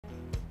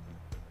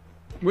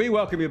We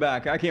welcome you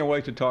back. I can't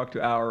wait to talk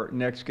to our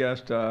next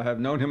guest. Have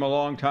known him a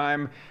long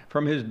time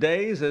from his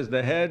days as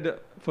the head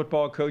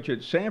football coach at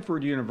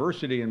Samford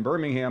University in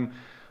Birmingham,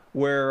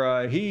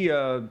 where he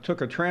took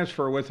a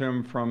transfer with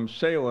him from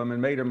Salem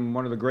and made him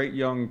one of the great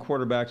young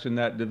quarterbacks in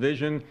that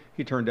division.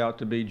 He turned out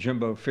to be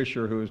Jimbo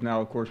Fisher, who is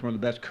now, of course, one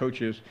of the best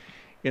coaches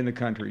in the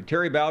country.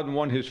 Terry Bowden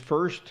won his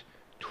first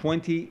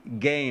 20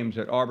 games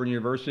at Auburn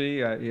University.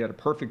 He had a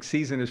perfect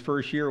season his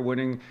first year,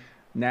 winning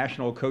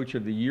National Coach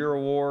of the Year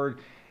award.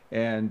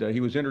 And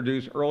he was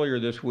introduced earlier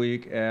this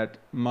week at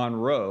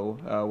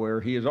Monroe, where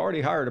he has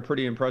already hired a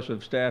pretty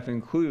impressive staff,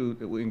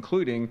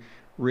 including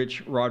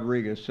Rich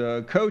Rodriguez.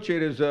 Coach,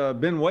 it has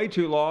been way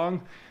too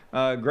long.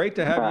 Great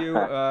to have you.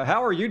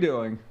 How are you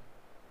doing?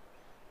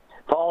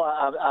 Paul,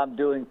 I'm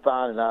doing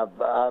fine, and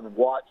I've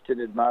watched and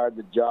admired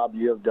the job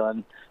you have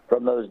done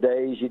from those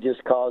days. You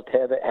just caused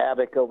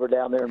havoc over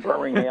down there in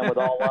Birmingham with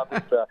all of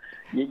it.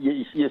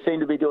 You seem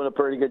to be doing a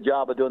pretty good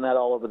job of doing that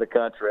all over the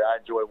country. I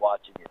enjoy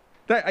watching it.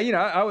 You know,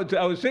 I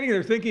was sitting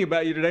there thinking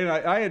about you today, and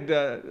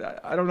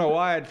I don't know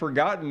why I'd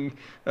forgotten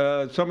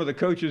some of the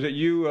coaches that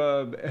you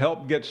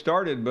helped get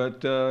started,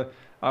 but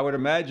I would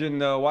imagine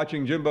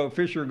watching Jimbo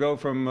Fisher go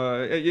from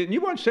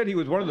you once said he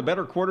was one of the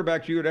better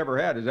quarterbacks you had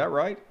ever had. Is that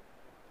right?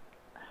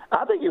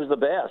 I think he was the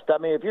best. I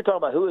mean, if you're talking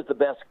about who is the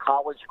best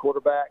college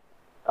quarterback,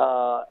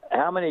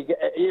 how many?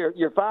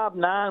 You're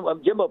 5'9". Well,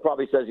 Jimbo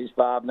probably says he's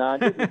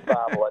 5'9". He's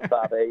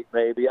 5'8",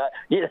 maybe.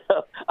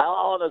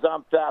 All of us,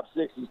 I'm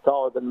 5'6". He's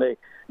taller than me.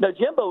 No,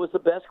 Jimbo was the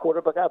best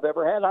quarterback I've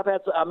ever had.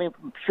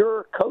 From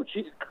pure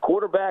coaching,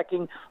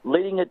 quarterbacking,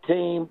 leading a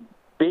team,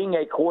 being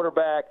a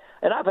quarterback,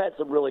 and I've had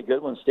some really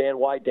good ones. Stan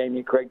White,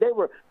 Damian Craig. They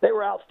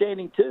were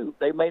outstanding too.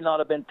 They may not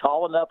have been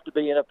tall enough to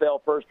be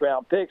NFL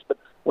first-round picks, but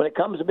when it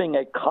comes to being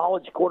a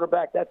college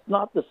quarterback, that's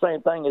not the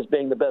same thing as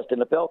being the best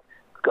NFL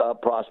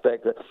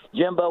prospect.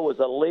 Jimbo was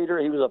a leader.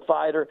 He was a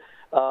fighter.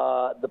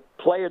 The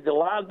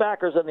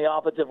linebackers and the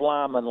offensive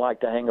linemen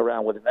like to hang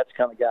around with him. That's the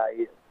kind of guy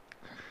he is.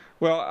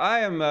 Well, I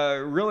am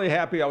really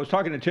happy. I was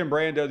talking to Tim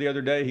Brando the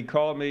other day. He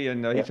called me,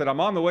 and he said, I'm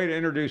on the way to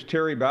introduce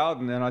Terry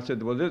Bowden. And I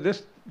said, well,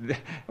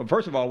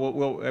 first of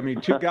all,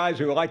 two guys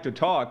who like to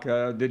talk.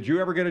 Did you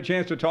ever get a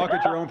chance to talk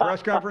at your own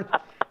press conference?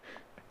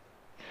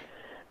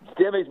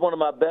 Timmy's one of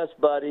my best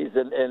buddies,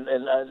 and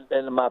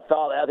my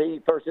father. He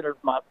first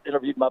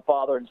interviewed my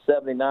father in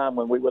 '79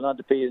 when we went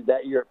undefeated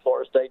that year at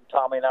Florida State.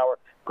 Tommy and I were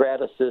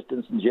grad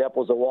assistants, and Jeff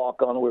was a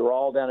walk-on. We were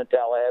all down in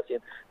Tallahassee,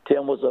 and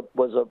Tim was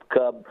a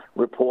Cub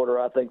reporter,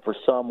 I think, for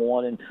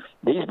someone. And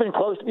he's been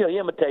close to me. He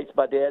imitates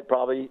my dad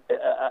probably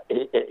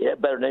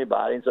better than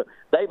anybody. And so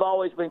they've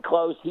always been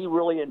close. He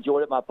really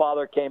enjoyed it. My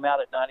father came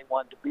out at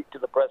 91 to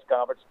the press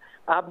conference.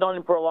 I've known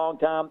him for a long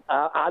time.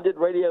 I did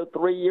radio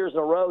 3 years in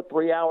a row,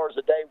 3 hours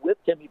a day with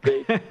Timmy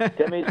B.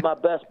 Timmy's my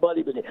best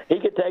buddy, but he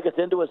could take us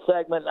into a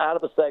segment and out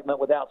of a segment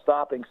without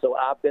stopping, so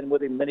I've been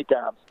with him many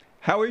times.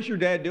 How is your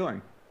dad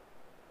doing?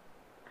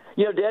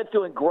 You know, Dad's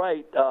doing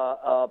great,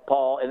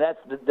 Paul, and that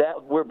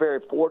we're very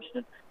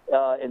fortunate.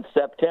 In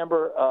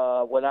September,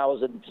 when I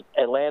was in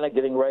Atlanta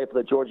getting ready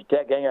for the Georgia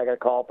Tech game, I got a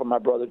call from my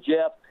brother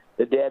Jeff.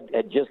 The dad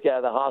had just got out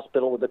of the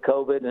hospital with the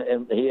COVID,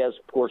 and he has,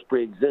 of course,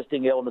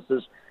 pre-existing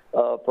illnesses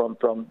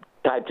from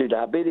type 2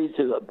 diabetes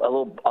to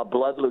a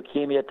blood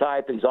leukemia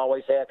type that he's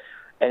always had.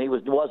 And he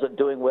wasn't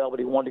doing well, but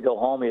he wanted to go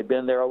home. He had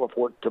been there over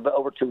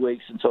 2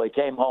 weeks, and so he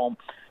came home.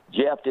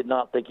 Jeff did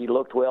not think he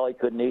looked well. He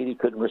couldn't eat. He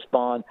couldn't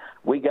respond.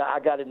 I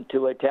got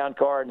into a town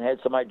car and had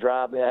somebody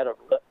drive me. I had to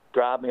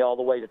drive me all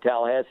the way to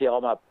Tallahassee. All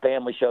my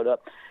family showed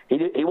up.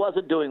 He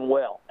wasn't doing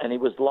well, and he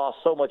lost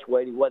so much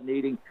weight. He wasn't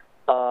eating.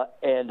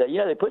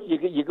 They put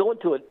you go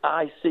into an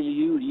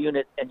ICU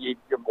unit, and your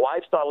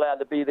wife's not allowed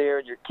to be there,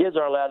 and your kids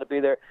aren't allowed to be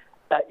there.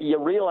 You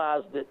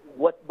realize that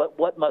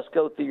what must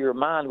go through your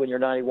mind when you're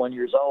 91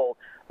 years old,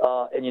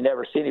 and you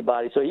never see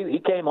anybody. So he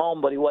came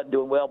home, but he wasn't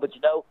doing well. But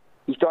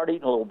he started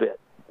eating a little bit.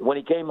 When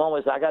he came home,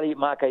 he said, I got to eat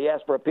he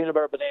asked for a peanut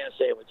butter banana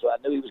sandwich, so I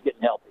knew he was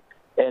getting healthy.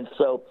 And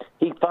so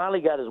he finally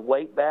got his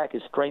weight back,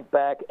 his strength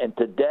back, and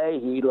today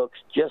he looks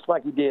just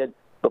like he did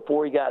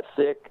before he got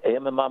sick.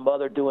 Him and my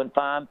mother doing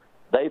fine.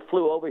 They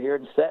flew over here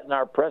and sat in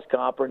our press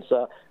conference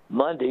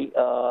Monday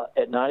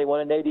at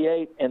 91 and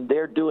 88, and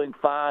they're doing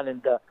fine.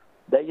 And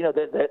this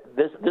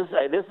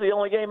is the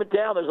only game in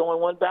town. There's only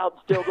one bout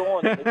still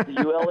going. And it's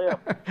the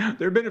ULM.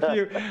 There have been a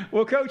few.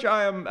 Well, Coach,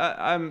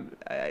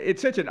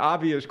 it's such an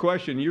obvious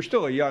question. You're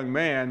still a young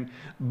man,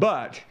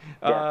 but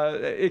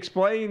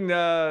explain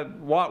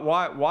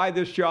why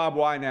this job?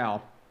 Why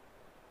now?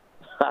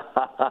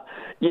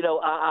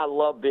 I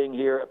love being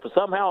here.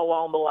 Somehow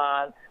along the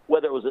line,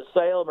 whether it was at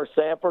Salem or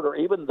Samford or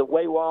even the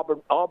way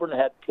Auburn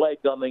had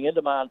played coming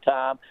into my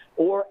time,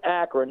 or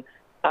Akron,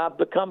 I've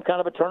become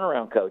kind of a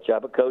turnaround coach.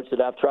 I'm a coach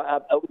that I've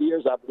tried over the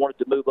years. I've wanted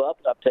to move up,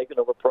 and I've taken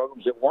over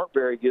programs that weren't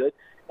very good,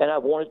 and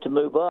I've wanted to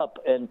move up.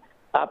 And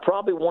I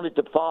probably wanted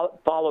to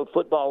follow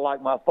football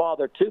like my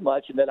father too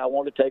much, and then I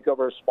wanted to take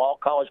over small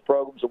college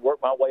programs and work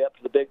my way up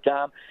to the big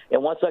time.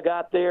 And once I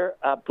got there,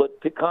 I put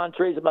pecan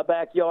trees in my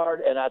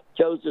backyard, and I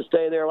chose to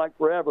stay there like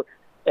forever.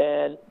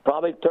 and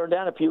probably turned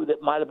down a few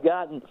that might have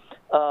gotten.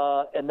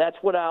 And that's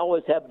what I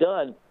always have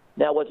done.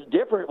 Now, what's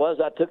different was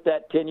I took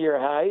that 10-year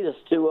hiatus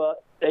to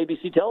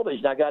ABC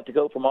television. I got to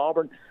go from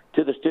Auburn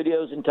to the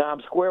studios in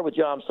Times Square with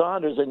John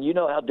Saunders, and you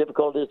know how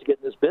difficult it is to get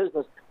in this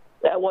business.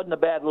 That wasn't a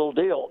bad little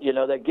deal. You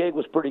know, that gig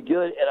was pretty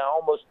good, and I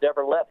almost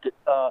never left it.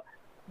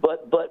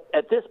 But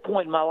at this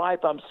point in my life,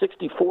 I'm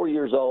 64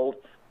 years old,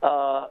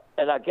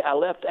 and I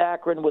left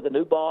Akron with a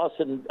new boss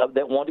and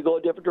that wanted to go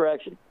a different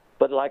direction.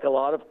 But like a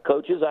lot of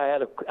coaches, I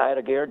had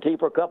a guarantee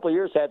for a couple of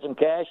years, had some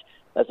cash.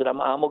 I said, I'm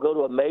going to go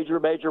to a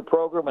major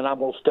program, and I'm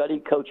going to study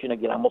coaching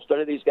again. I'm going to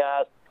study these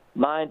guys.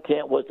 My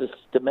intent was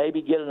to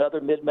maybe get another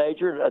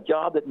mid-major, a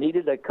job that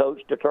needed a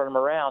coach to turn them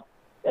around.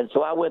 And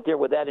so I went there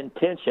with that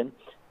intention.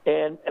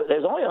 And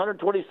there's only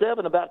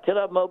 127. About 10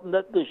 of them opened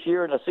up this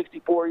year, and a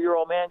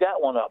 64-year-old man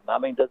got one of them. I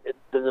mean, does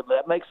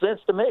that make sense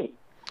to me?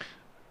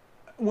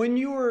 When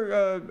you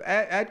were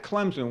at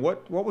Clemson,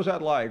 what was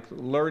that like,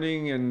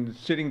 learning and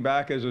sitting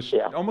back as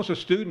almost a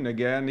student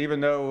again,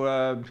 even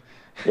though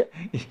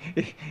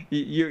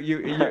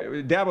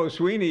Dabo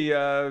Sweeney,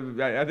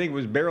 I think,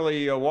 was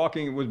barely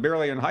was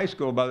barely in high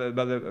school he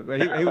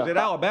was at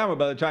Alabama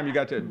by the time you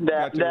got to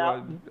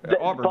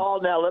Auburn.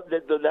 Paul, now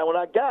when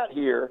I got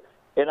here,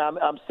 and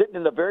I'm sitting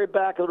in the very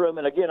back of the room,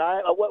 and again,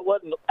 I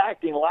wasn't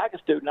acting like a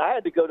student. I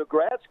had to go to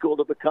grad school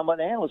to become an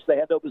analyst. They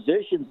had no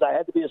positions. I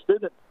had to be a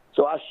student.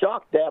 So I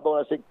shocked Dabo,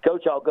 and I said,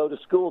 Coach, I'll go to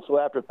school. So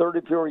after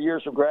 34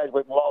 years from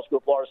graduating from law school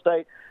at Florida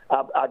State,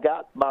 I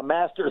got my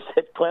master's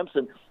at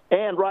Clemson.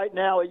 And right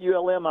now at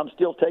ULM, I'm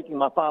still taking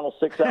my final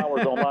 6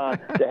 hours online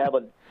to have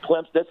a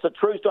Clemson. That's the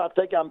truth. So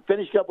I'm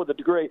finished up with a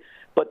degree.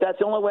 But that's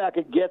the only way I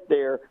could get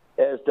there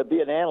as to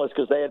be an analyst,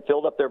 because they had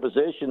filled up their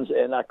positions,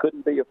 and I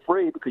couldn't be a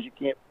free because you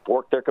can't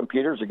work their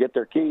computers or get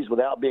their keys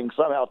without being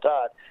somehow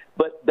tied.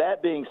 But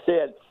that being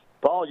said,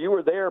 Paul, you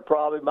were there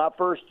probably my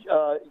first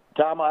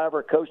time I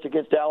ever coached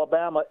against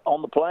Alabama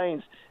on the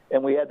Plains,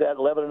 and we had that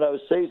 11-0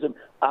 season.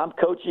 I'm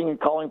coaching and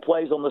calling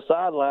plays on the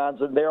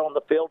sidelines, and there on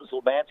the field is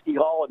Levansky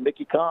Hall and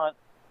Mickey Kahn,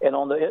 and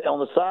on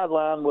the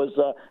sideline was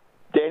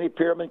Danny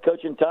Pearman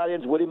coaching tight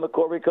ends, Woody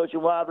McCorvey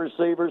coaching wide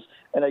receivers,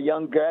 and a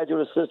young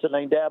graduate assistant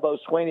named Dabo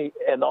Sweeney,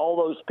 and all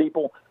those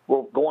people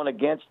were going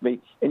against me.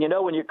 And you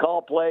know, when you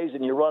call plays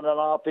and you run an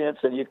offense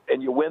and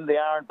you win the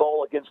Iron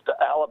Bowl against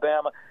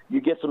Alabama,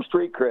 you get some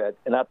street cred.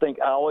 And I think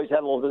I always had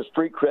a little bit of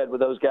street cred with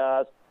those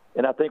guys.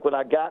 And I think when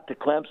I got to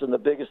Clemson, the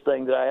biggest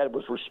thing that I had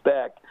was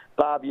respect.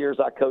 5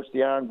 years I coached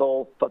the Iron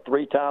Bowl.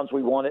 3 times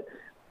we won it.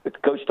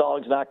 Coach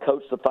Stallings and I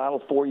coached the final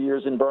 4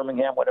 years in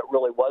Birmingham when it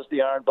really was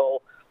the Iron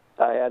Bowl.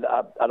 I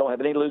don't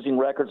have any losing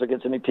records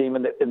against any team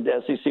in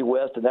the SEC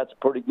West, and that's a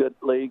pretty good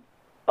league.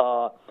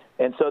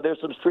 And so there's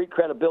some street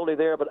credibility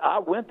there, but I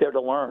went there to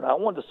learn. I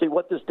wanted to see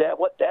what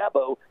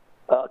Dabo,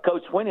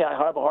 Coach Sweeney, I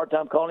have a hard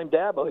time calling him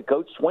Dabo.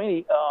 Coach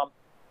Sweeney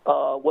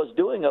was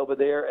doing over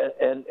there,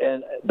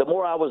 and the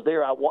more I was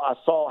there, I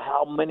saw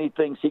how many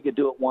things he could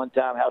do at one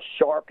time, how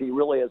sharp he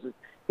really is.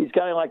 He's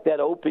kind of like that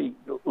Opie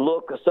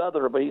look, a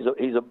Southerner, but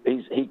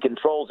he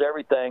controls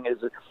everything.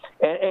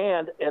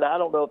 And I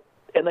don't know.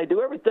 And they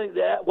do everything,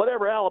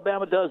 whatever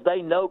Alabama does,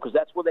 they know, because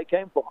that's where they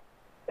came from.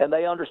 And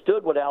they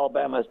understood what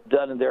Alabama has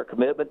done in their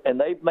commitment, and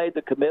they've made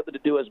the commitment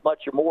to do as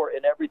much or more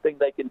in everything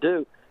they can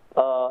do.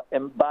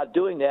 And by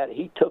doing that,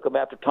 he took them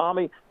after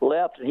Tommy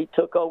left, and he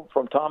took over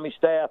from Tommy's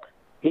staff.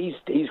 He's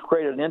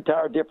created an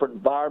entire different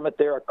environment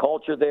there, a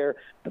culture there.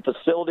 The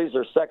facilities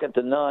are second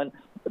to none.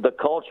 The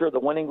culture,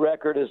 the winning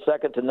record is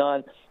second to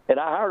none. And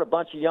I hired a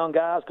bunch of young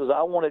guys because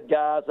I wanted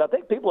guys. I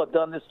think people have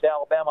done this to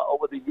Alabama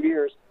over the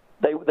years.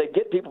 They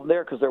get people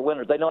there because they're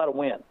winners. They know how to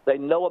win. They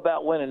know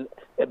about winning.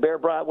 And Bear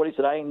Bryant, what he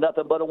said, I ain't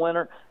nothing but a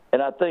winner.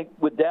 And I think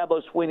with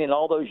Dabo Sweeney and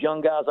all those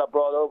young guys I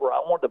brought over, I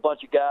wanted a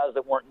bunch of guys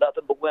that weren't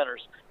nothing but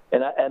winners.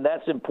 And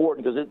that's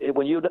important, because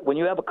when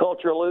you have a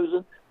culture of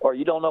losing or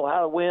you don't know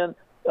how to win,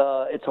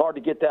 it's hard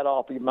to get that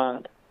off of your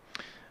mind.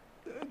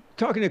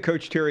 Talking to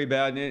Coach Terry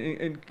Bowden,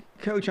 and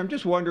Coach, I'm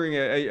just wondering,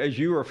 as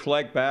you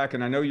reflect back,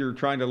 and I know you're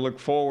trying to look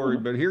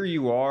forward, but here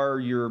you are,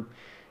 you're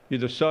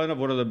the son of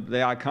one of the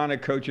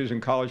iconic coaches in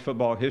college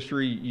football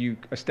history. You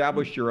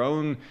established your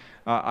own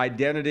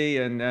identity,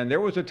 and there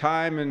was a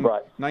time in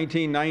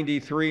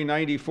 1993,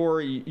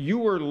 94, you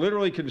were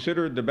literally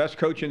considered the best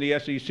coach in the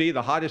SEC,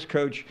 the hottest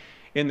coach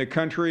in the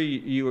country.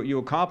 You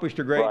accomplished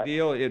a great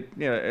deal.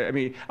 I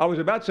mean, I was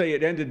about to say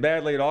it ended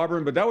badly at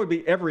Auburn, but that would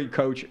be every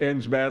coach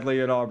ends badly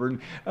at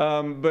Auburn.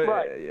 And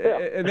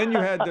then you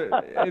had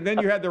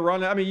the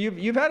run. I mean,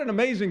 you've had an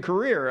amazing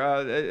career.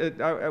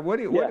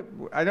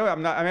 I know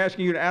I'm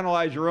asking you to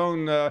analyze your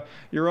own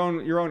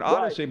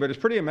odyssey, but it's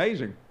pretty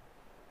amazing.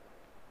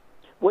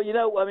 Well, you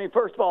know, I mean,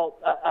 first of all,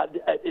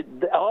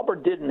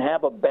 Auburn didn't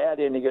have a bad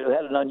ending. It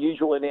had an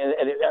unusual ending,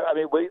 and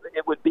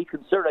it would be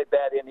considered a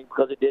bad ending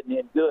because it didn't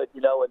end good,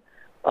 you know. And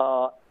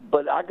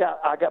but I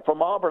got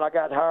from Auburn. I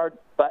got hired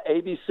by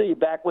ABC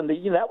back when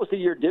that was the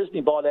year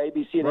Disney bought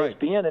ABC and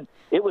ESPN, and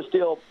it was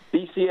still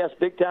BCS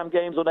big time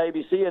games on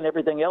ABC and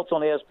everything else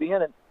on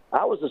ESPN. And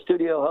I was the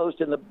studio host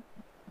in the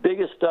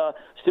biggest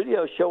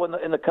studio show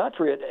in the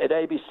country at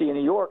ABC in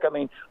New York. I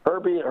mean,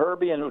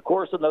 Herbie, and of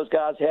course, and those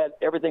guys had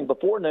everything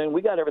before noon.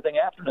 We got everything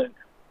afternoon,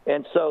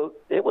 and so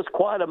it was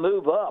quite a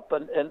move up.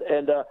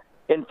 And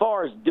as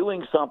far as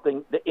doing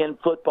something in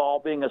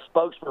football, being a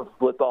spokesman for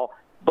football.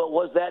 But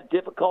was that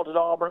difficult at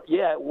Auburn?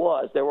 Yeah, it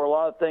was. There were a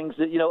lot of things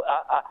that,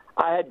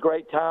 I had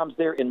great times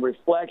there in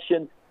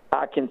reflection.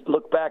 I can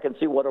look back and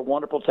see what a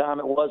wonderful time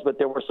it was, but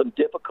there were some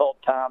difficult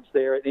times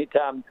there. Any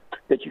time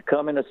that you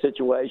come in a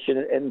situation,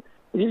 and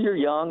you're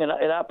young, and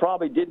I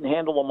probably didn't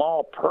handle them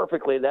all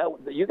perfectly.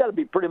 You got to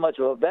be pretty much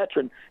of a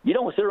veteran. You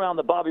don't sit around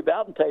the Bobby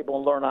Bowden table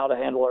and learn how to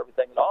handle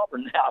everything at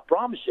Auburn. I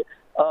promise you.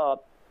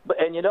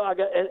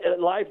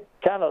 Life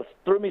kind of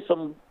threw me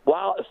some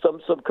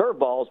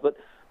curveballs, but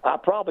I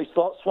probably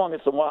swung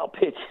at some wild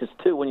pitches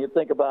too when you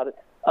think about it.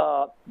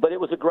 But it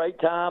was a great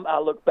time. I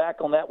look back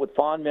on that with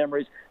fond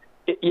memories.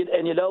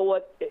 And you know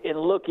what? In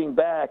looking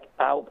back,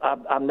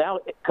 I'm now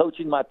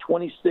coaching my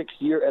 26th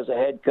year as a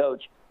head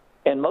coach.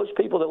 And most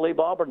people that leave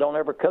Auburn don't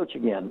ever coach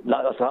again.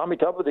 Now, Tommy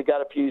Tupper, they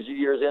got a few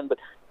years in, but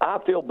I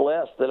feel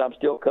blessed that I'm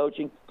still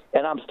coaching,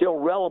 and I'm still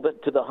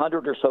relevant to the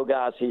 100 or so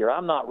guys here.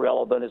 I'm not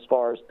relevant as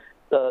far as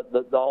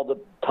all the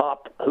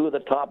top, who are the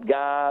top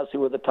guys,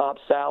 who are the top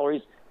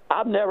salaries.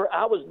 I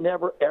was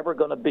never ever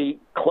going to be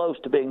close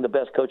to being the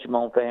best coach in my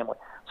own family.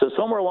 So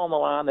somewhere along the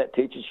line, that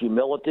teaches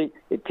humility.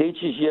 It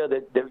teaches you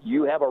that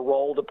you have a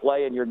role to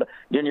play, and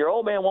your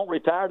old man won't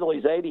retire till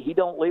he's 80. He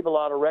don't leave a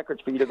lot of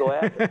records for you to go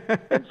after.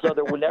 And so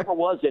there never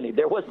was any.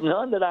 There was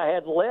none that I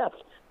had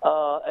left.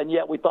 And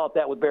yet we thought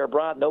that with Bear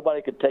Bryant,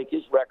 nobody could take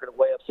his record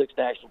away of 6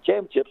 national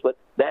championships, but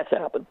that's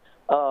happened.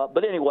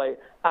 But anyway,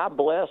 I'm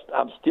blessed.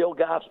 I've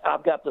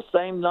got the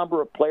same number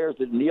of players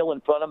that kneel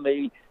in front of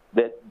me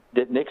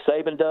that Nick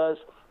Saban does,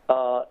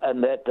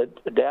 and that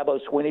Dabo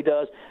Swinney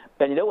does.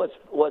 And you know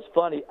what's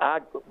funny?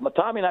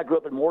 Tommy and I grew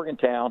up in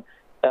Morgantown,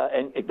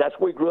 and that's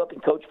where we grew up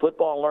and coached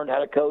football and learned how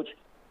to coach.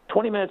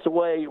 20 minutes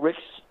away, Rick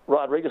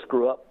Rodriguez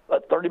grew up.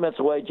 30 minutes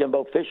away,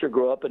 Jimbo Fisher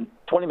grew up, and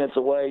 20 minutes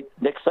away,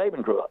 Nick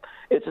Saban grew up.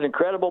 It's an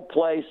incredible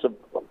place of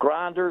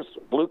grinders,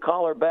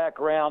 blue-collar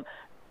background,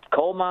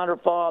 coal miner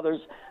fathers.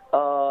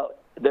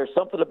 There's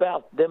something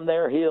about them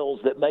there hills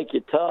that make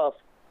you tough.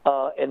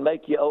 And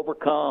make you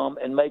overcome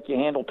and make you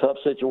handle tough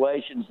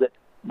situations that,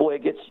 boy,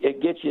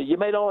 it gets you. You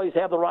may not always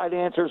have the right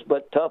answers,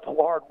 but tough,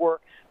 hard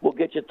work will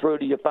get you through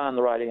till you find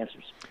the right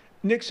answers.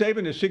 Nick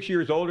Saban is 6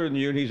 years older than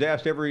you, and he's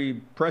asked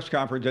every press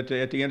conference at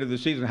the end of the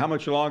season, how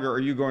much longer are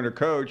you going to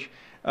coach?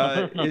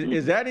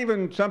 Is that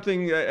even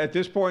something at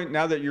this point,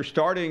 now that you're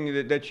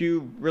starting, that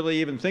you really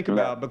even think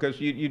about? Because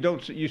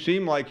you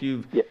seem like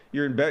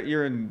you're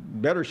in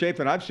better shape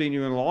than I've seen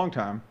you in a long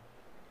time.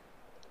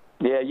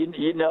 Yeah,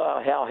 you know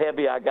how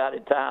heavy I got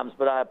at times,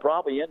 but I'm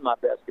probably in my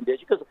best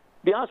condition. Because,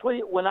 to be honest with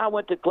you, when I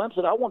went to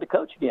Clemson, I wanted to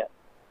coach again.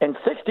 And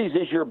 60s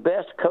is your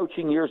best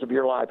coaching years of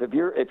your life. If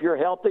you're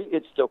healthy,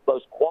 it's the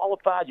most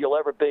qualified you'll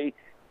ever be,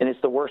 and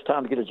it's the worst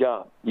time to get a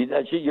job.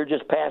 You're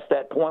just past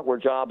that point where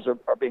jobs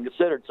are being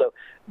considered. So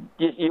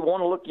you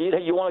want to look,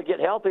 you want to get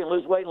healthy and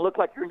lose weight and look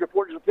like you're in your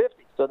 40s or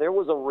 50s. So there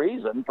was a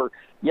reason for,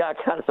 I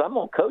kind of said, I'm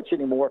going to coach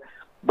anymore.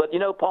 But,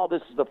 Paul,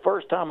 this is the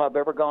first time I've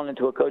ever gone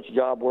into a coaching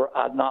job where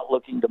I'm not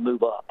looking to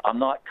move up. I'm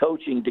not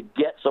coaching to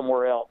get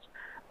somewhere else.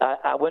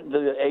 I went into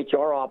the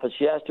HR office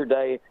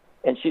yesterday,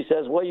 and she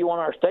says, well, you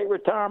want our state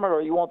retirement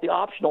or you want the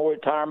optional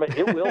retirement?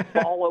 It will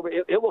fall over.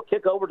 It will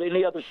kick over to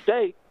any other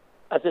state.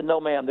 I said,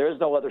 no, ma'am, there is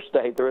no other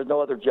state. There is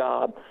no other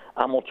job.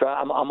 I'm going to try.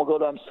 I'm going to go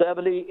to I'm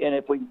 70, and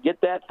if we get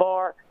that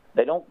far,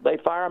 they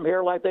fire them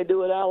here like they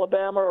do at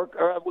Alabama or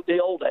the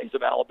old days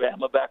of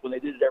Alabama back when they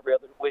did it every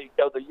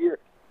other year.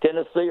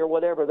 Tennessee or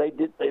whatever they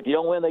did. If you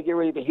don't win, they get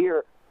rid of you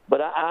here.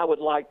 But I would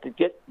like to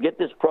get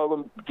this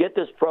program,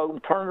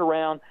 turn it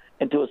around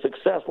into a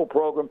successful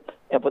program,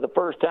 and for the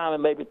first time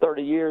in maybe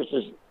 30 years,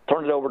 just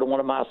turn it over to one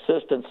of my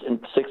assistants in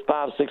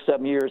 5, 6,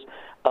 7 years,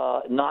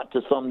 not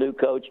to some new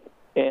coach.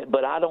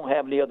 But I don't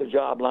have any other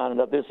job lining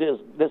up. This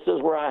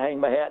is where I hang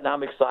my hat, and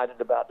I'm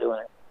excited about doing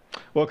it.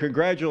 Well,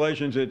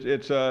 congratulations.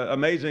 It's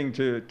amazing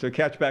to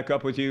catch back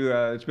up with you.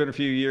 It's been a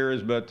few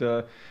years,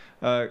 but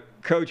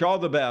Coach, all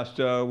the best.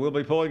 We'll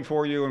be pulling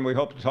for you, and we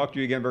hope to talk to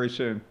you again very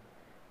soon.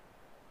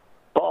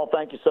 Paul,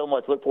 thank you so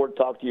much. Look forward to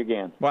talking to you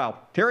again. Wow.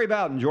 Terry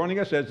Bowden joining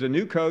us as the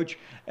new coach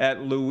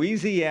at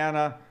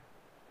Louisiana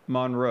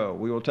Monroe.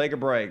 We will take a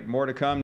break. More to come.